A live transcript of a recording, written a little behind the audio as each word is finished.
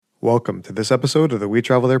Welcome to this episode of the We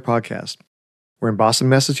Travel There podcast. We're in Boston,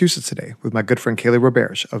 Massachusetts today with my good friend Kaylee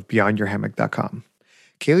Roberge of BeyondYourHammock.com.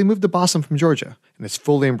 Kaylee moved to Boston from Georgia and has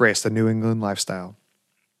fully embraced the New England lifestyle.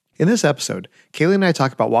 In this episode, Kaylee and I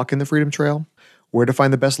talk about walking the Freedom Trail, where to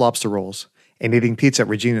find the best lobster rolls, and eating pizza at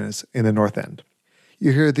Regina's in the North End.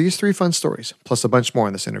 You hear these three fun stories, plus a bunch more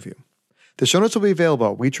in this interview. The show notes will be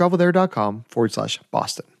available at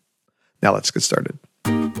wetravelthere.com/Boston. Now let's get started.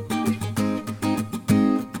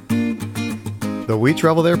 The We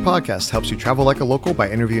Travel There podcast helps you travel like a local by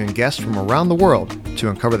interviewing guests from around the world to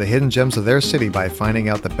uncover the hidden gems of their city by finding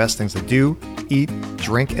out the best things to do, eat,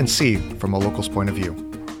 drink, and see from a local's point of view.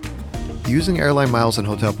 Using airline miles and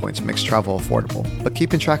hotel points makes travel affordable, but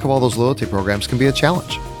keeping track of all those loyalty programs can be a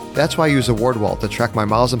challenge. That's why I use AwardWallet to track my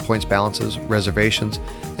miles and points balances, reservations,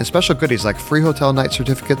 and special goodies like free hotel night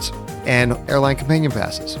certificates and airline companion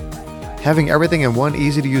passes. Having everything in one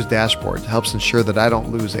easy-to-use dashboard helps ensure that I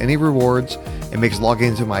don't lose any rewards and makes logging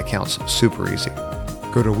into my accounts super easy.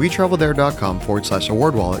 Go to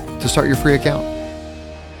wetravelthere.com/AwardWallet to start your free account.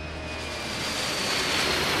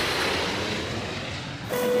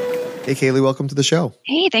 Hey, Kaylee, welcome to the show.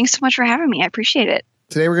 Hey, thanks so much for having me. I appreciate it.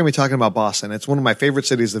 Today, we're going to be talking about Boston. It's one of my favorite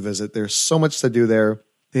cities to visit. There's so much to do there.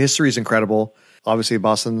 The history is incredible. Obviously,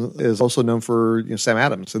 Boston is also known for Sam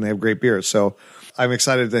Adams, and they have great beers. So I'm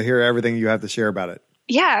excited to hear everything you have to share about it.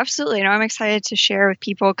 Yeah, absolutely. I'm excited to share with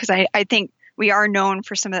people because I think we are known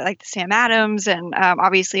for some of like the Sam Adams and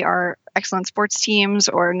obviously our excellent sports teams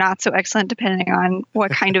or not so excellent, depending on what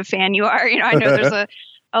kind of fan you are. I know there's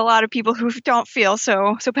a lot of people who don't feel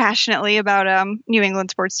so passionately about New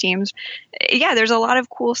England sports teams. Yeah, there's a lot of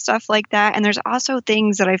cool stuff like that. And there's also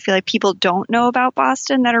things that I feel like people don't know about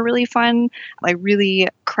Boston that are really fun, like really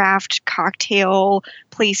craft cocktail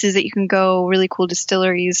places that you can go, really cool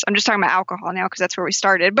distilleries. I'm just talking about alcohol now because that's where we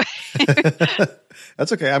started. But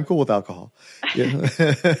that's okay. I'm cool with alcohol. Yeah.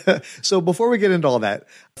 So before we get into all that,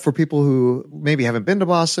 for people who maybe haven't been to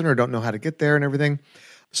Boston or don't know how to get there and everything,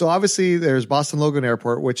 so obviously there's Boston Logan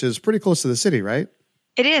Airport, which is pretty close to the city, right?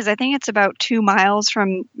 It is. I think it's about 2 miles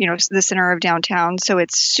from, the center of downtown. So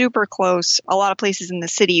it's super close. A lot of places in the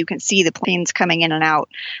city, you can see the planes coming in and out.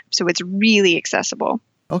 So it's really accessible.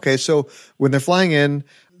 Okay. So when they're flying in,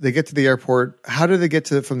 they get to the airport. How do they get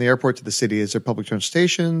from the airport to the city? Is there public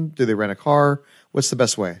transportation? Do they rent a car? What's the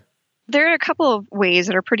best way? There are a couple of ways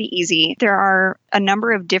that are pretty easy. There are a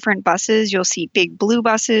number of different buses. You'll see big blue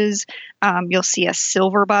buses. You'll see a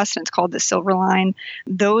silver bus, and it's called the Silver Line.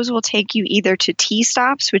 Those will take you either to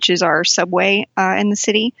T-Stops, which is our subway in the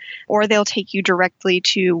city, or they'll take you directly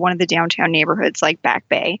to one of the downtown neighborhoods like Back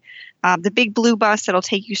Bay. The big blue bus that'll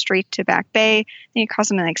take you straight to Back Bay, I think it costs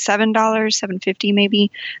something like $7, $7.50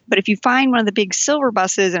 maybe. But if you find one of the big silver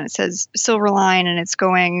buses and it says Silver Line and it's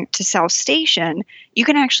going to South Station, you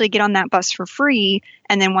can actually get on that bus for free.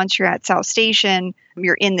 And then once you're at South Station,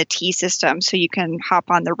 you're in the T system. So you can hop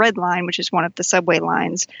on the Red Line, which is one of the subway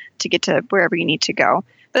lines, to get to wherever you need to go.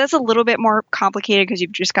 But that's a little bit more complicated because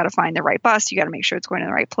you've just got to find the right bus. You got to make sure it's going to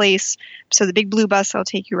the right place. So the big blue bus will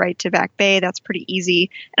take you right to Back Bay. That's pretty easy.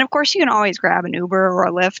 And of course, you can always grab an Uber or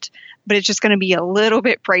a Lyft, but it's just going to be a little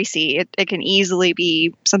bit pricey. It can easily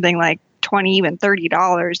be something like $20, even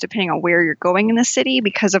 $30, depending on where you're going in the city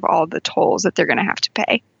because of all the tolls that they're going to have to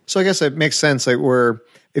pay. So I guess it makes sense, like where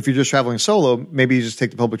if you're just traveling solo, maybe you just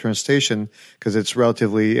take the public transportation because it's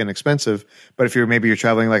relatively inexpensive. But if you're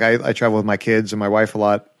traveling, like I travel with my kids and my wife a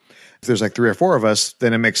lot. If there's like 3 or 4 of us,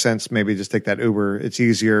 then it makes sense maybe just take that Uber. It's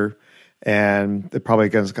easier and it probably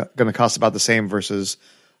going to cost about the same versus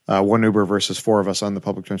one Uber versus 4 of us on the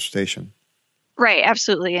public transportation. Right,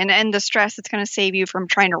 absolutely. And the stress it's going to save you from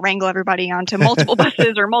trying to wrangle everybody onto multiple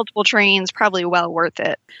buses or multiple trains, probably well worth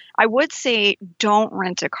it. I would say don't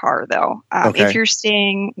rent a car, though. Okay. If you're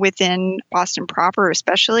staying within Boston proper,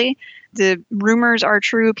 especially, the rumors are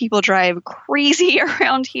true. People drive crazy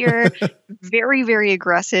around here, very, very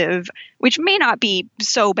aggressive, which may not be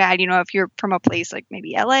so bad, if you're from a place like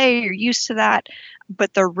maybe LA, you're used to that.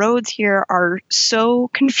 But the roads here are so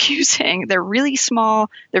confusing. They're really small.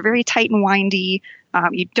 They're very tight and windy.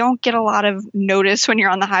 You don't get a lot of notice when you're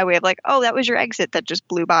on the highway of like, oh, that was your exit that just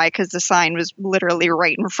blew by because the sign was literally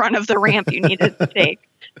right in front of the ramp you needed to take.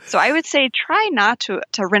 So I would say try not to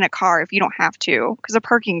rent a car if you don't have to because the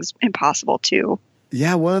parking's impossible too.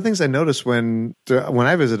 Yeah, one of the things I noticed when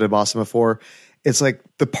I visited Boston before, it's like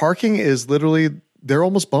the parking is literally they're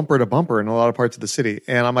almost bumper to bumper in a lot of parts of the city.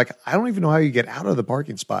 And I'm like, I don't even know how you get out of the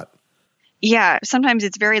parking spot. Yeah, sometimes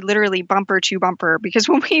it's very literally bumper to bumper because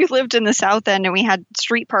when we lived in the South End and we had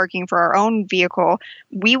street parking for our own vehicle,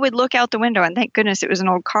 we would look out the window and thank goodness it was an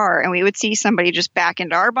old car, and we would see somebody just back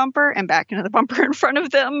into our bumper and back into the bumper in front of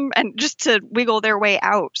them and just to wiggle their way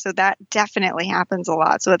out. So that definitely happens a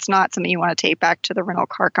lot. So it's not something you want to take back to the rental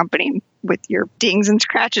car company with your dings and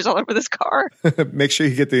scratches all over this car. Make sure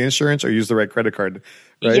you get the insurance or use the right credit card,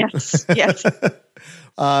 right? Yes.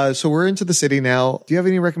 So we're into the city now. Do you have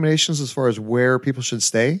any recommendations as far as where people should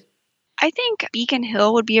stay? I think Beacon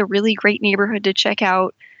Hill would be a really great neighborhood to check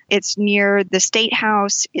out. It's near the State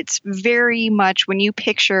House. It's very much, when you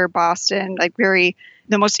picture Boston, like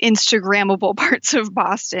the most Instagrammable parts of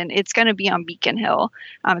Boston, it's going to be on Beacon Hill.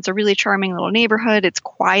 It's a really charming little neighborhood. It's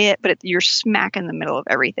quiet, but you're smack in the middle of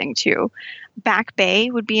everything too. Back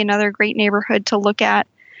Bay would be another great neighborhood to look at.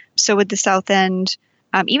 So would the South End.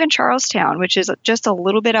 Even Charlestown, which is just a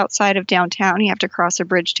little bit outside of downtown. You have to cross a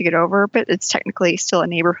bridge to get over, but it's technically still a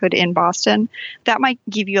neighborhood in Boston. That might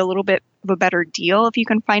give you a little bit of a better deal if you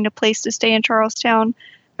can find a place to stay in Charlestown.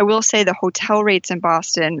 I will say the hotel rates in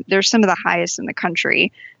Boston, they're some of the highest in the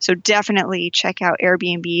country. So definitely check out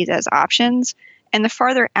Airbnbs as options. And the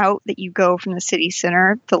farther out that you go from the city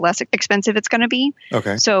center, the less expensive it's going to be.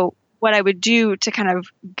 Okay. So what I would do to kind of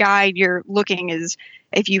guide your looking is,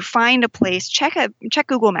 if you find a place, check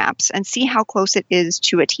Google Maps and see how close it is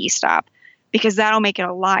to a T-stop, because that'll make it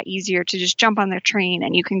a lot easier to just jump on the train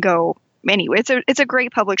and you can go anywhere. It's a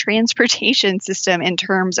great public transportation system in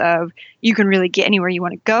terms of you can really get anywhere you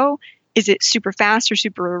want to go. Is it super fast or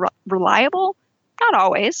super reliable? Not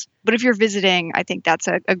always. But if you're visiting, I think that's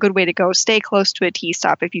a good way to go. Stay close to a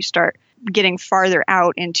T-stop if you start getting farther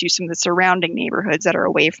out into some of the surrounding neighborhoods that are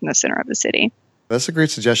away from the center of the city. That's a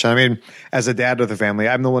great suggestion. I mean, as a dad with a family,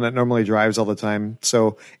 I'm the one that normally drives all the time.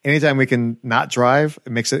 So anytime we can not drive,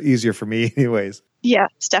 it makes it easier for me anyways. Yes,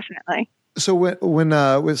 definitely. So when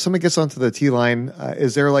somebody gets onto the T line,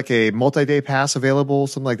 is there like a multi-day pass available,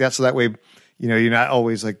 something like that? So that way, you're not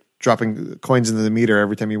always like dropping coins into the meter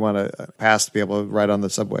every time you want a pass to be able to ride on the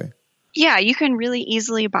subway. Yeah, you can really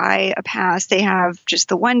easily buy a pass. They have just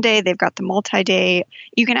the 1 day. They've got the multi-day.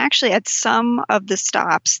 You can actually, at some of the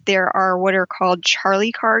stops, there are what are called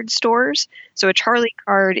Charlie card stores. So a Charlie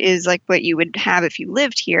card is like what you would have if you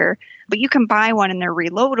lived here, but you can buy one and they're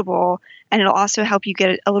reloadable, and it'll also help you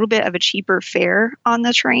get a little bit of a cheaper fare on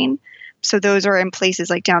the train. So those are in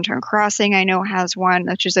places like Downtown Crossing, I know, has one,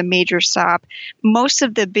 which is a major stop. Most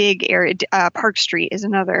of the big area, Park Street is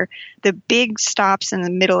another. The big stops in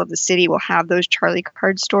the middle of the city will have those Charlie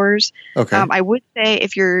card stores. Okay. I would say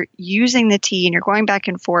if you're using the T and you're going back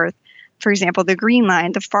and forth, for example, the Green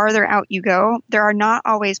Line, the farther out you go, there are not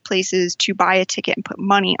always places to buy a ticket and put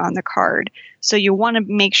money on the card. So you want to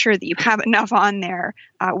make sure that you have enough on there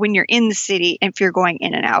when you're in the city if you're going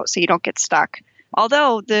in and out so you don't get stuck.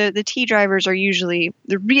 Although the T drivers are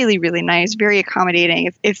they're really, really nice, very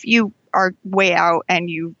accommodating. If you are way out and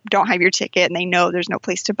you don't have your ticket and they know there's no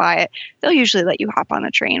place to buy it, they'll usually let you hop on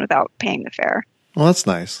the train without paying the fare. Well, that's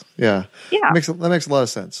nice. Yeah. Yeah. That makes a lot of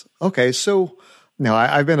sense. Okay. So now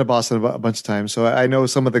I've been to Boston a bunch of times, so I know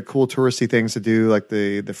some of the cool touristy things to do, like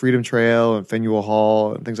the Freedom Trail and Faneuil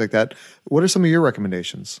Hall and things like that. What are some of your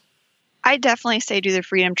recommendations? I definitely say do the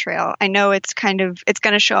Freedom Trail. I know it's going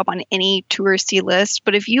to show up on any touristy list,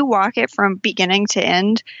 but if you walk it from beginning to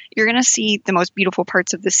end, you're going to see the most beautiful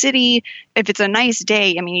parts of the city. If it's a nice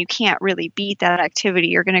day, I mean, you can't really beat that activity.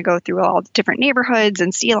 You're going to go through all the different neighborhoods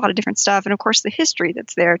and see a lot of different stuff. And of course, the history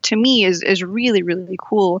that's there to me is really, really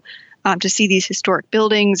cool. To see these historic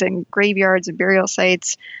buildings and graveyards and burial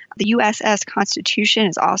sites. The USS Constitution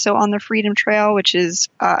is also on the Freedom Trail, which is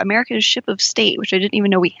America's ship of state, which I didn't even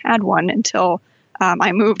know we had one until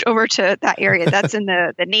I moved over to that area. That's in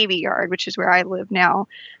the Navy Yard, which is where I live now.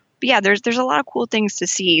 But yeah, there's a lot of cool things to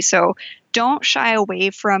see. So don't shy away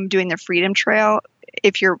from doing the Freedom Trail.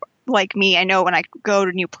 If you're like me, I know when I go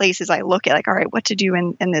to new places, I look at all right, what to do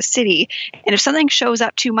in this city. And if something shows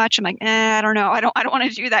up too much, I'm like, I don't know. I don't want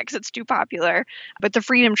to do that because it's too popular. But the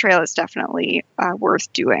Freedom Trail is definitely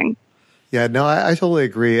worth doing. Yeah, no, I totally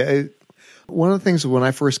agree. One of the things when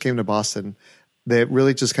I first came to Boston that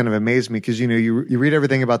really just kind of amazed me, because, you read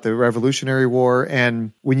everything about the Revolutionary War.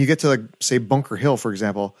 And when you get to, say, Bunker Hill, for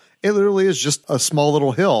example, it literally is just a small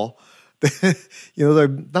little hill. They're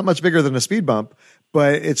not much bigger than a speed bump.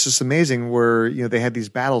 But it's just amazing where, they had these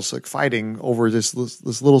battles like fighting over this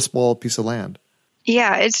little small piece of land.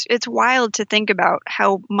 Yeah, it's wild to think about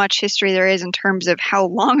how much history there is in terms of how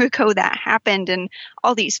long ago that happened and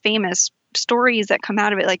all these famous stories that come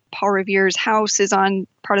out of it. Like Paul Revere's house is on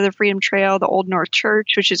part of the Freedom Trail, the Old North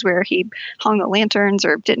Church, which is where he hung the lanterns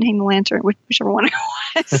or didn't hang the lantern, whichever one it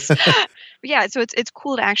was. Yeah, so it's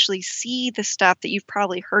cool to actually see the stuff that you've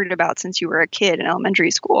probably heard about since you were a kid in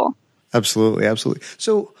elementary school. Absolutely, absolutely.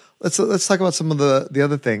 So let's talk about some of the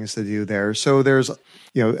other things to do there. So there's,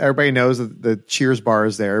 everybody knows that the Cheers bar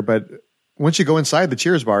is there, but once you go inside the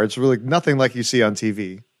Cheers bar, it's really nothing like you see on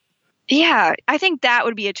TV. Yeah, I think that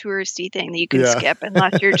would be a touristy thing that you can skip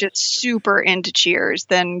unless you're just super into Cheers.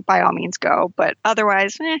 Then by all means go, but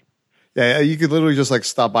otherwise, Yeah, you could literally just like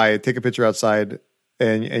stop by, take a picture outside,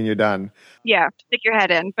 and you're done. Yeah, stick your head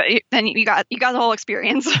in, but then you got the whole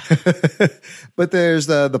experience. But there's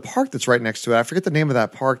the park that's right next to it. I forget the name of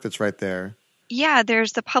that park that's right there. Yeah,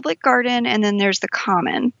 there's the public garden, and then there's the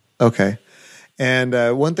common. Okay, and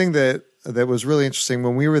one thing that was really interesting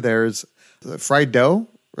when we were there is fried dough.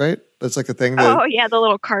 Right, that's like a thing. Oh yeah, the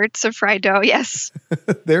little carts of fried dough. Yes,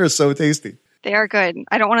 they're so tasty. They are good.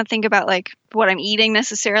 I don't want to think about like what I'm eating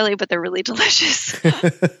necessarily, but they're really delicious.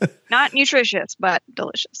 Not nutritious, but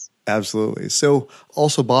delicious. Absolutely. So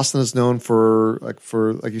also Boston is known for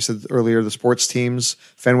like you said earlier, the sports teams.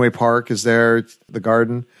 Fenway Park is there, the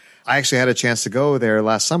Garden. I actually had a chance to go there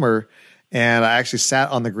last summer, and I actually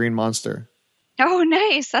sat on the Green Monster. Oh,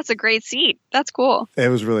 nice. That's a great seat. That's cool. It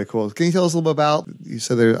was really cool. Can you tell us a little bit about, you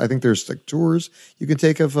said I think there's like tours you can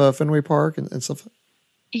take of Fenway Park and stuff?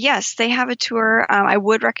 Yes, they have a tour. I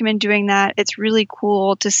would recommend doing that. It's really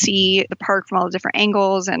cool to see the park from all the different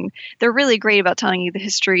angles, and they're really great about telling you the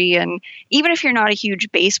history. And even if you're not a huge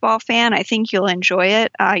baseball fan, I think you'll enjoy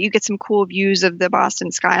it. You get some cool views of the Boston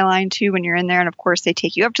skyline too when you're in there. And of course, they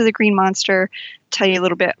take you up to the Green Monster, tell you a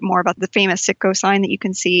little bit more about the famous Citgo sign that you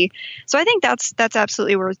can see. So I think that's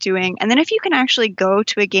absolutely worth doing. And then if you can actually go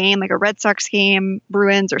to a game like a Red Sox game,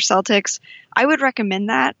 Bruins or Celtics, I would recommend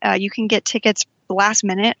that. You can get tickets last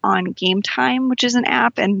minute on Game Time, which is an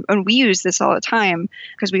app, and we use this all the time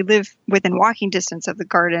because we live within walking distance of the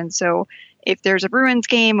Garden. So if there's a Bruins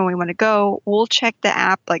game and we want to go, we'll check the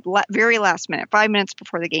app like very last minute, 5 minutes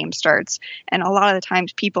before the game starts. And a lot of the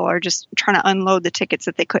times people are just trying to unload the tickets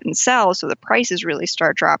that they couldn't sell, so the prices really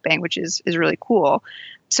start dropping, which is really cool.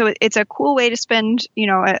 So it's a cool way to spend,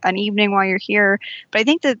 an evening while you're here. But I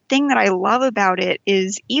think the thing that I love about it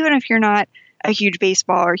is even if you're not a huge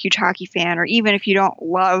baseball or a huge hockey fan, or even if you don't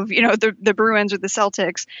love, the Bruins or the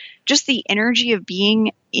Celtics, just the energy of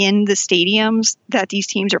being in the stadiums that these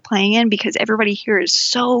teams are playing in, because everybody here is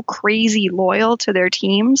so crazy loyal to their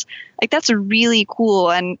teams. Like, that's really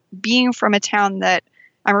cool. And being from a town that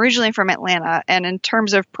I'm originally from Atlanta, and in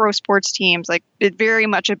terms of pro sports teams, like, it's very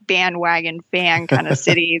much a bandwagon fan kind of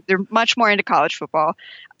city. They're much more into college football.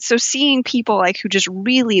 So seeing people like who just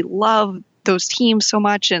really love those teams so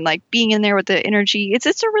much and like being in there with the energy, it's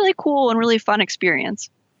a really cool and really fun experience.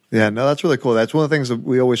 Yeah, no, that's really cool. That's one of the things that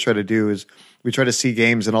we always try to do is we try to see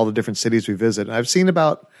games in all the different cities we visit. And I've seen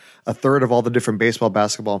about a third of all the different baseball,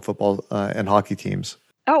 basketball, and football and hockey teams.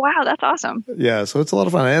 Oh, wow. That's awesome. Yeah. So it's a lot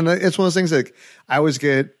of fun. And it's one of those things that I always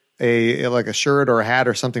get a shirt or a hat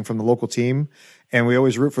or something from the local team. And we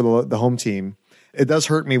always root for the home team. It does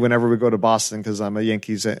hurt me whenever we go to Boston because I'm a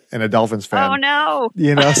Yankees and a Dolphins fan. Oh, no.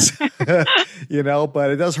 But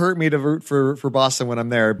it does hurt me to root for Boston when I'm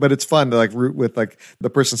there. But it's fun to like root with like the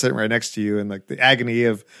person sitting right next to you and like the agony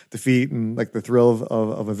of defeat and like the thrill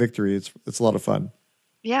of a victory. It's a lot of fun.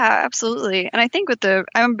 Yeah, absolutely. And I think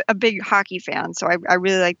I'm a big hockey fan, so I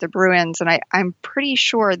really like the Bruins, and I'm pretty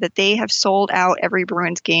sure that they have sold out every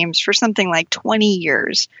Bruins games for something like 20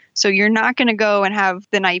 years. So you're not going to go and have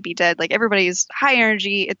the night be dead. Like, everybody's high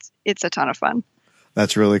energy. It's a ton of fun.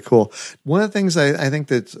 That's really cool. One of the things I think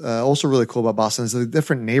that's also really cool about Boston is the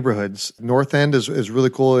different neighborhoods. North End is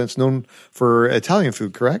really cool, and it's known for Italian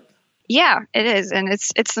food, correct? Yeah, it is. And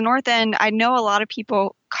it's the North End. I know a lot of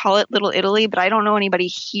people call it Little Italy, but I don't know anybody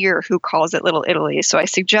here who calls it Little Italy. So I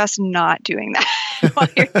suggest not doing that while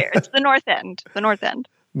you're here. It's the North End. The North End.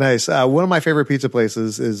 Nice. One of my favorite pizza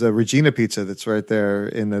places is Regina Pizza that's right there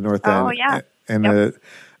in the North End. Oh, yeah. And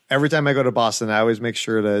every time I go to Boston, I always make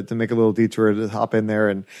sure to make a little detour to hop in there.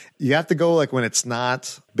 And you have to go like when it's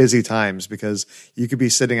not busy times, because you could be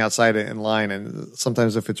sitting outside in line, and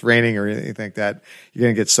sometimes if it's raining or anything like that, you're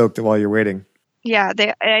going to get soaked while you're waiting. Yeah,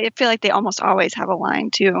 I feel like they almost always have a line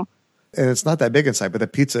too. And it's not that big inside, but the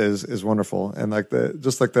pizza is wonderful. And like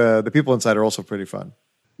the people inside are also pretty fun.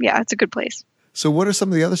 Yeah, it's a good place. So what are some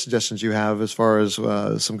of the other suggestions you have as far as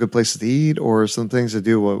some good places to eat or some things to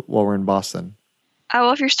do while we're in Boston?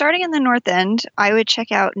 Well, if you're starting in the North End, I would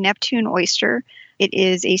check out Neptune Oyster. It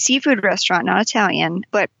is a seafood restaurant, not Italian,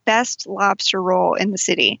 but best lobster roll in the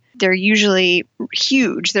city. They're usually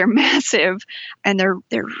huge, they're massive, and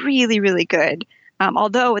they're really, really good.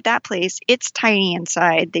 Although with that place, it's tiny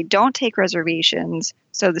inside. They don't take reservations.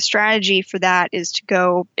 So the strategy for that is to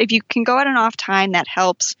go, if you can go at an off time, that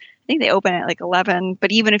helps. I think they open at like 11,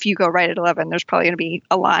 but even if you go right at 11, there's probably going to be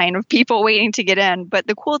a line of people waiting to get in. But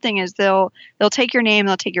the cool thing is they'll take your name,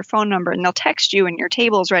 they'll take your phone number, and they'll text you when your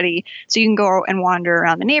table's ready. So you can go and wander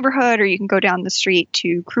around the neighborhood, or you can go down the street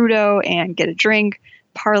to Crudo and get a drink.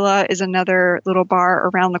 Parla is another little bar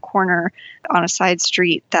around the corner on a side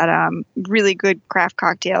street that really good craft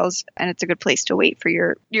cocktails, and it's a good place to wait for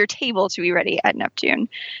your table to be ready at Neptune.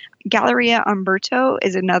 Galleria Umberto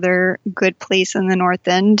is another good place in the North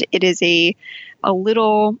End. It is a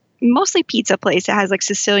little, mostly pizza place. It has like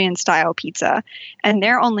Sicilian style pizza, and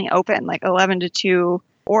they're only open like 11 to 2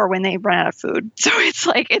 or when they run out of food. So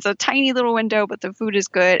it's a tiny little window, but the food is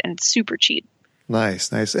good and it's super cheap.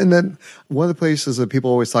 Nice. And then one of the places that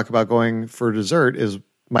people always talk about going for dessert is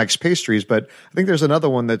Mike's Pastries, but I think there's another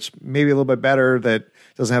one that's maybe a little bit better that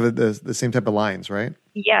doesn't have the same type of lines, right?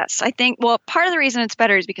 Yes, I think, well, part of the reason it's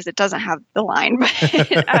better is because it doesn't have the line.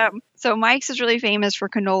 So Mike's is really famous for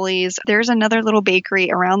cannolis. There's another little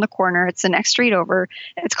bakery around the corner. It's the next street over.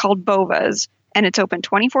 It's called Bova's, and it's open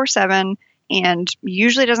 24/7. And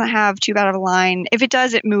usually doesn't have too bad of a line. If it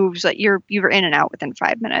does, it moves. Like you're in and out within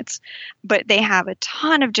 5 minutes. But they have a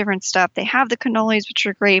ton of different stuff. They have the cannolis, which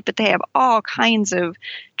are great, but they have all kinds of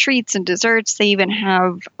treats and desserts. They even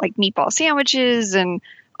have like meatball sandwiches and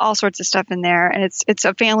all sorts of stuff in there. And it's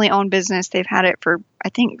a family-owned business. They've had it for, I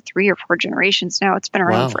think, 3 or 4 generations now. It's been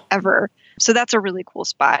around forever. So that's a really cool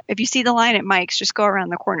spot. If you see the line at Mike's, just go around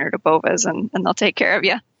the corner to Bova's and they'll take care of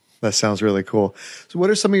you. That sounds really cool. So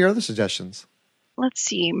what are some of your other suggestions? Let's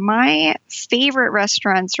see. My favorite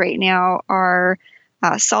restaurants right now are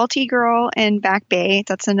Salty Girl in Back Bay.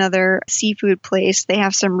 That's another seafood place. They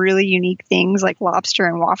have some really unique things like lobster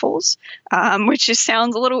and waffles, which just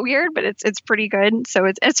sounds a little weird, but it's pretty good. So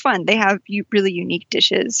it's fun. They have really unique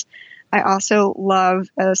dishes. I also love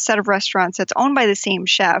a set of restaurants that's owned by the same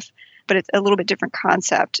chef, but it's a little bit different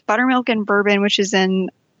concept. Buttermilk and Bourbon, which is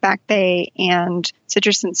in Back Bay, and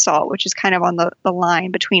Citrus and Salt, which is kind of on the line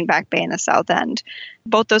between Back Bay and the South End.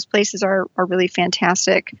 Both those places are really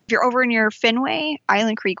fantastic. If you're over near Fenway,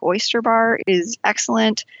 Island Creek Oyster Bar is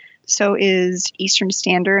excellent. So is Eastern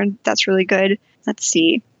Standard. That's really good. Let's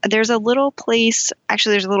see. There's a little place,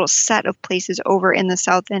 actually there's a little set of places over in the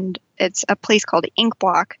South End. It's a place called Ink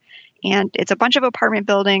Block. And it's a bunch of apartment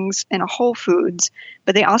buildings and a Whole Foods,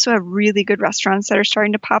 but they also have really good restaurants that are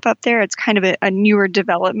starting to pop up there. It's kind of a newer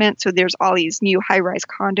development, so there's all these new high-rise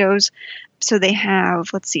condos. So they have,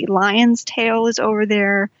 let's see, Lion's Tail is over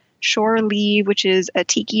there, Shore Lee, which is a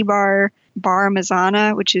tiki bar, Bar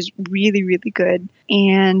Mazzana, which is really, really good.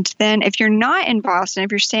 And then if you're not in Boston,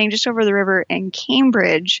 if you're staying just over the river in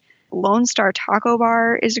Cambridge, Lone Star Taco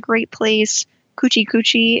Bar is a great place. Coochie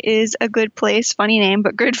Coochie is a good place. Funny name,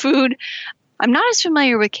 but good food. I'm not as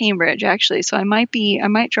familiar with Cambridge, actually, so I might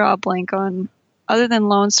draw a blank on, other than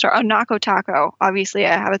Lone Star. Oh, Naco Taco. Obviously,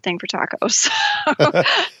 I have a thing for tacos. So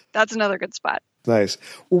that's another good spot. Nice.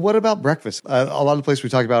 Well, what about breakfast? A lot of the places we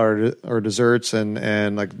talk about are desserts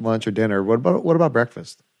and like lunch or dinner. What about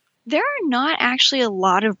breakfast? There are not actually a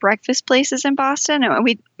lot of breakfast places in Boston.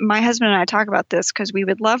 My husband and I talk about this because we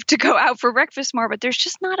would love to go out for breakfast more, but there's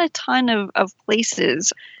just not a ton of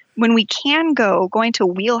places. When we can going to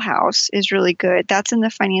Wheelhouse is really good. That's in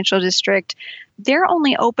the financial district. They're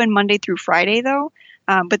only open Monday through Friday, though.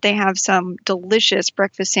 But they have some delicious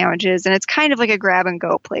breakfast sandwiches, and it's kind of like a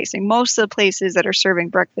grab-and-go place. And most of the places that are serving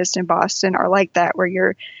breakfast in Boston are like that, where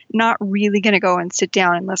you're not really going to go and sit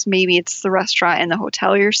down unless maybe it's the restaurant and the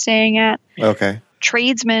hotel you're staying at. Okay.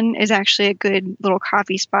 Tradesman is actually a good little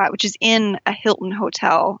coffee spot, which is in a Hilton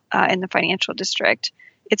hotel in the financial district.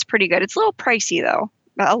 It's pretty good. It's a little pricey, though.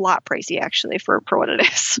 A lot pricey, actually, for what it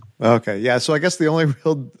is. Okay. Yeah. So I guess the only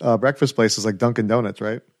real breakfast place is like Dunkin' Donuts,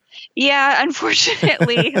 right? Yeah,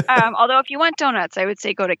 unfortunately. Although if you want donuts, I would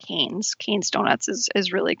say go to Cane's. Cane's Donuts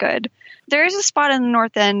is really good. There is a spot in the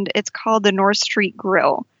North End. It's called the North Street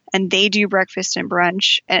Grill, and they do breakfast and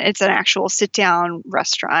brunch. And it's an actual sit-down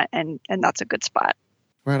restaurant, and that's a good spot.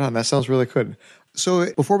 Right on. That sounds really good.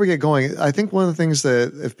 So before we get going, I think one of the things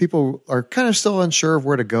that if people are kind of still unsure of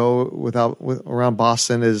where to go around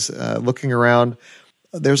Boston is looking around.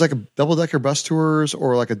 There's like a double-decker bus tours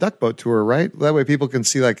or like a duck boat tour, right? That way people can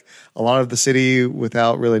see like a lot of the city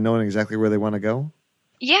without really knowing exactly where they want to go.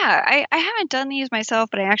 Yeah, I haven't done these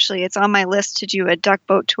myself, but it's on my list to do a duck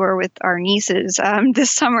boat tour with our nieces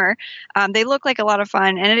this summer. They look like a lot of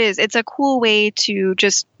fun, and it's a cool way to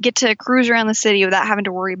just get to cruise around the city without having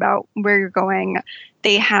to worry about where you're going.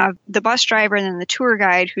 They have the bus driver and then the tour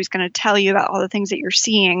guide who's going to tell you about all the things that you're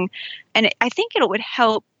seeing. And I think it would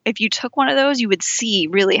help if you took one of those, you would see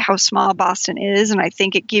really how small Boston is. And I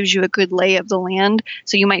think it gives you a good lay of the land.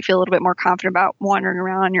 So you might feel a little bit more confident about wandering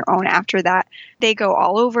around on your own after that. They go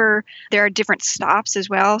all over. There are different stops as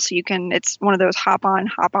well. So it's one of those hop on,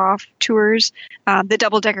 hop off tours. The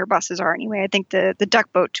double decker buses are anyway. I think the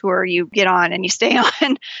duck boat tour you get on and you stay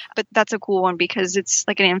on. But that's a cool one because it's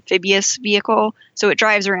like an amphibious vehicle. So it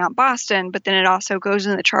drives around Boston, but then it also goes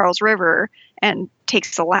in the Charles River and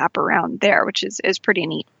takes a lap around there, which is pretty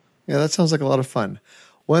neat. Yeah, that sounds like a lot of fun.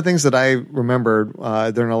 One of the things that I remembered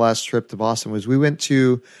during our last trip to Boston was we went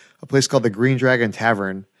to a place called the Green Dragon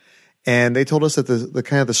Tavern, and they told us that the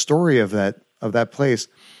kind of the story of that place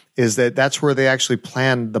is that that's where they actually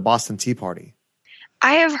planned the Boston Tea Party.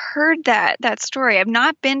 I have heard that story. I've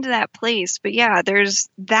not been to that place, but yeah, there's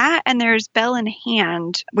that, and there's Bell in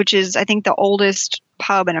Hand, which is I think the oldest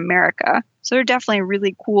pub in America. So they're definitely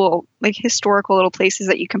really cool, like historical little places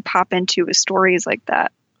that you can pop into with stories like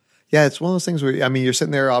that. Yeah, it's one of those things where, I mean, you're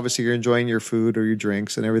sitting there, obviously you're enjoying your food or your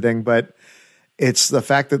drinks and everything, but it's the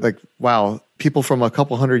fact that, like, wow, people from a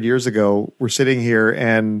couple hundred years ago were sitting here,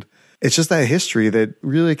 and it's just that history that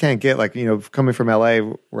really can't get, like, you know, coming from LA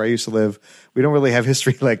where I used to live, we don't really have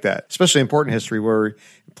history like that, especially important history where we're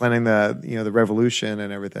planning the revolution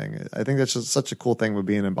and everything. I think that's just such a cool thing with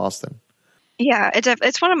being in Boston. Yeah,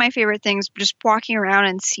 it's one of my favorite things, just walking around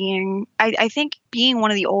and seeing. I think being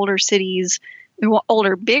one of the older,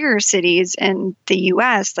 bigger cities in the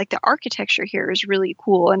U.S., like the architecture here is really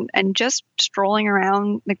cool. And just strolling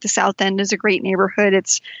around, like the South End is a great neighborhood.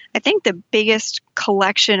 It's, I think, the biggest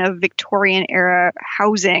collection of Victorian era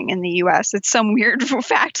housing in the U.S. It's some weird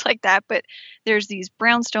fact like that, but there's these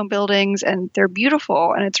brownstone buildings and they're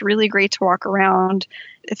beautiful. And it's really great to walk around.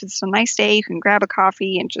 If it's a nice day, you can grab a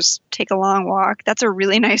coffee and just take a long walk. That's a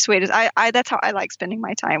really nice way to, that's how I like spending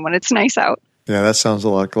my time when it's nice out. Yeah, that sounds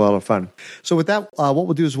like a lot of fun. So with that, what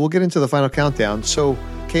we'll do is we'll get into the final countdown. So,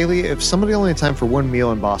 Kaylee, if somebody only had time for one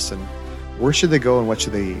meal in Boston, where should they go and what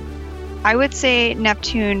should they eat? I would say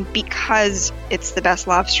Neptune because it's the best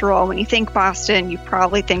lobster roll. When you think Boston, you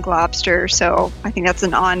probably think lobster. So I think that's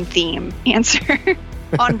an on-theme answer,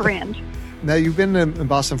 on brand. Now, you've been in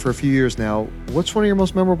Boston for a few years now. What's one of your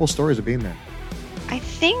most memorable stories of being there? I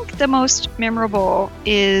think the most memorable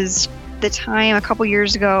is the time a couple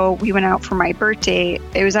years ago we went out for my birthday.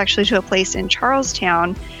 It was actually to a place in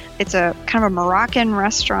Charlestown. It's a kind of a Moroccan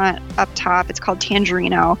restaurant up top. It's called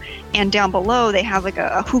Tangerino. And down below, they have like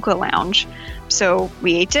a hookah lounge. So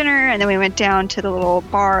we ate dinner and then we went down to the little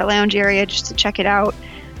bar lounge area just to check it out.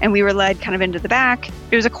 And we were led kind of into the back.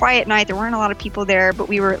 It was a quiet night. There weren't a lot of people there, but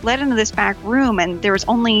we were led into this back room and there was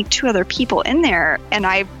only 2 other people in there. And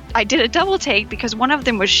I did a double take because one of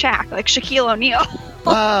them was Shaq, like Shaquille O'Neal.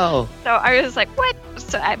 Wow. So I was like, what?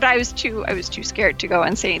 But I was too scared to go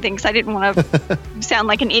and say anything because I didn't want to sound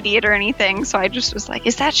like an idiot or anything. So I just was like,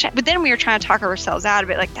 is that Shaq? But then we were trying to talk ourselves out of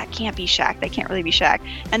it. Like, that can't be Shaq. That can't really be Shaq.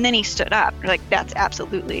 And then he stood up. We're like, that's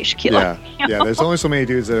absolutely Shaquille O'Neal. Yeah, there's only so many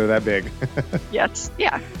dudes that are that big. Yes,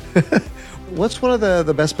 yeah. What's one of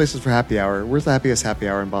the best places for happy hour? Where's the happiest happy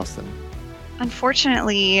hour in Boston?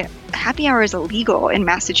 Unfortunately, happy hour is illegal in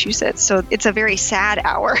Massachusetts, so it's a very sad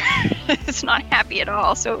hour. It's not happy at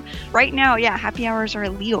all. So right now, yeah, happy hours are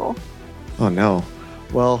illegal. Oh, no.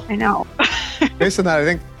 Well, I know. Based on that, I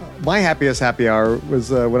think my happiest happy hour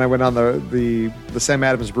was when I went on the Sam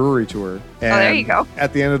Adams Brewery tour. And there you go.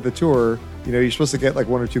 At the end of the tour, you know, you're supposed to get like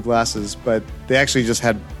 1 or 2 glasses, but they actually just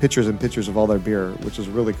had pictures and pictures of all their beer, which was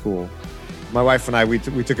really cool. My wife and I, we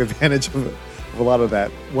took advantage of a lot of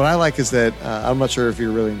that. What I like is that, I'm not sure if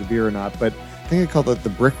you're really into beer or not, but I think they call it the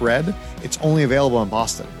Brick Red. It's only available in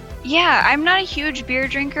Boston. Yeah, I'm not a huge beer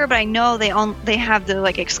drinker, but I know they have the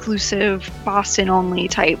like exclusive Boston only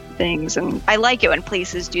type things, and I like it when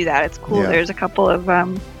places do that. It's cool. Yeah. There's a couple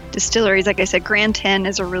of distilleries, like I said, Grand 10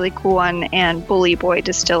 is a really cool one, and Bully Boy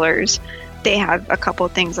Distillers. They have a couple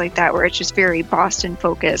of things like that where it's just very Boston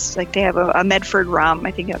focused. Like they have a Medford rum. I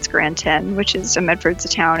think that's Grand 10, which is Medford's a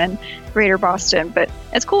town in Greater Boston. But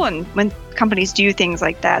it's cool when companies do things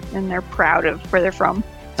like that and they're proud of where they're from.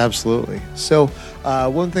 Absolutely. So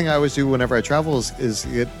one thing I always do whenever I travel is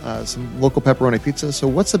get some local pepperoni pizza. So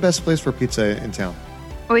what's the best place for pizza in town?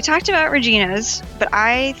 Well, we talked about Regina's, but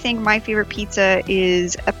I think my favorite pizza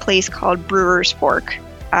is a place called Brewer's Fork,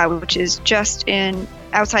 which is just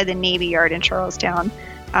outside the Navy Yard in Charlestown.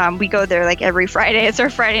 We go there like every Friday. It's our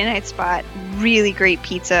Friday night spot. Really great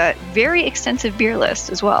pizza. Very extensive beer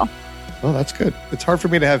list as well. Oh, that's good. It's hard for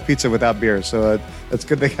me to have pizza without beer, so that's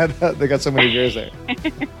good. They got so many beers there.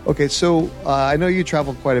 Okay, so I know you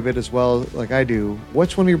travel quite a bit as well, like I do.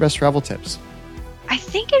 What's one of your best travel tips? I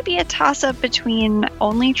think it'd be a toss-up between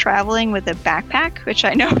only traveling with a backpack, which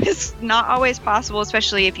I know is not always possible,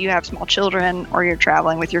 especially if you have small children or you're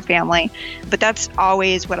traveling with your family. But that's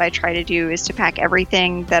always what I try to do, is to pack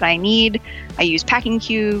everything that I need. I use packing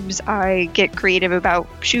cubes. I get creative about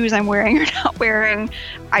shoes I'm wearing or not wearing.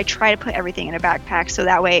 I try to put everything in a backpack so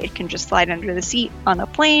that way it can just slide under the seat on the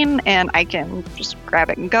plane and I can just grab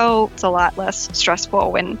it and go. It's a lot less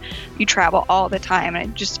stressful when you travel all the time,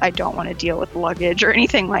 and I don't want to deal with luggage or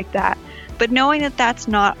anything like that. But knowing that that's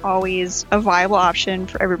not always a viable option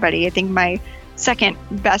for everybody, I think my second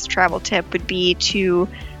best travel tip would be to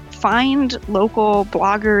find local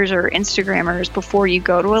bloggers or Instagrammers before you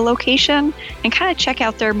go to a location and kind of check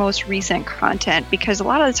out their most recent content, because a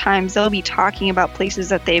lot of the times they'll be talking about places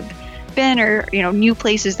that they've been, or new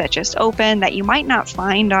places that just opened that you might not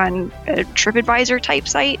find on a TripAdvisor type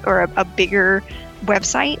site or a bigger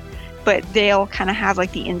website, but they'll kind of have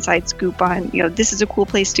like the inside scoop on, this is a cool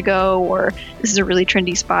place to go, or this is a really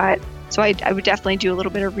trendy spot. So I would definitely do a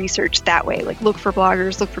little bit of research that way, like look for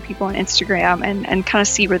bloggers, look for people on Instagram, and kind of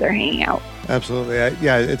see where they're hanging out. Absolutely.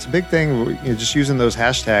 Yeah, it's a big thing, just using those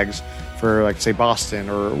hashtags for, like, say, Boston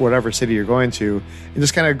or whatever city you're going to, and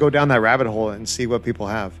just kind of go down that rabbit hole and see what people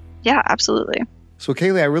have. Yeah, absolutely. So,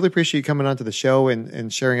 Kaylee, I really appreciate you coming onto the show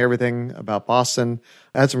and sharing everything about Boston.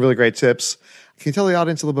 I had some really great tips. Can you tell the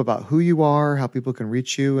audience a little bit about who you are, how people can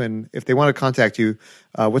reach you, and if they want to contact you,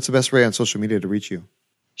 what's the best way on social media to reach you?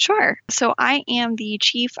 Sure. So I am the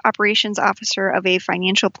Chief Operations Officer of a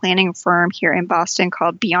financial planning firm here in Boston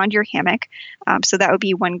called Beyond Your Hammock. So that would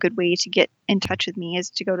be one good way to get in touch with me, is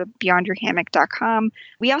to go to beyondyourhammock.com.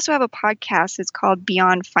 We also have a podcast. It's called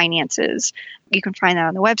Beyond Finances. You can find that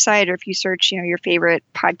on the website, or if you search, your favorite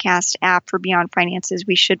podcast app for Beyond Finances,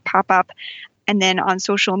 we should pop up. And then on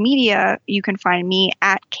social media, you can find me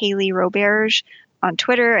at Kaylee Roberge on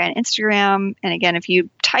Twitter and Instagram. And again, if you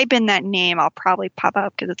type in that name, I'll probably pop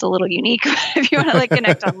up because it's a little unique. If you want to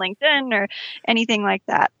connect on LinkedIn or anything like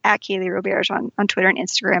that, at Kaylee Roberge on Twitter and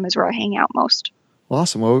Instagram is where I hang out most. Well,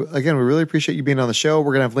 awesome. Well, again, we really appreciate you being on the show.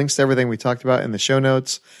 We're going to have links to everything we talked about in the show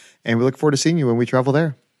notes, and we look forward to seeing you when we travel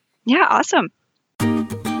there. Yeah, awesome.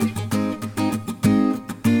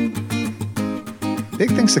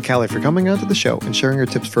 Big thanks to Callie for coming onto the show and sharing her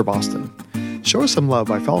tips for Boston. Show us some love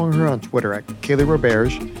by following her on Twitter at Kaylee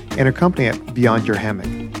Roberge and her company at Beyond Your Hammock.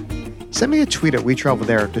 Send me a tweet at We Travel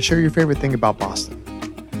There to share your favorite thing about Boston.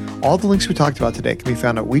 All the links we talked about today can be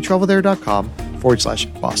found at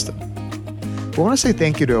wetravelthere.com/Boston. We want to say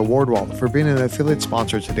thank you to Award Wallet for being an affiliate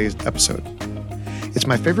sponsor of today's episode. It's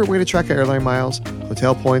my favorite way to track airline miles,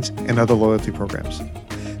 hotel points, and other loyalty programs.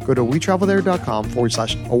 Go to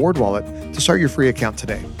wetravelthere.com/Award Wallet to start your free account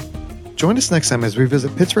today. Join us next time as we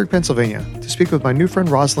visit Pittsburgh, Pennsylvania, to speak with my new friend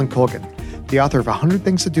Rosalind Colgan, the author of 100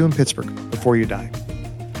 Things to Do in Pittsburgh Before You Die.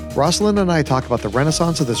 Rosalind and I talk about the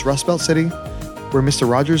renaissance of this Rust Belt city, where Mr.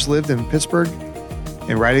 Rogers lived in Pittsburgh,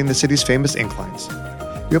 and riding the city's famous inclines.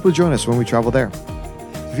 You'll be able to join us when we travel there.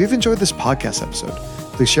 If you've enjoyed this podcast episode,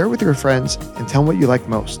 please share it with your friends and tell them what you like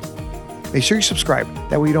most. Make sure you subscribe,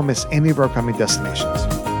 that way you don't miss any of our upcoming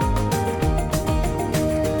destinations.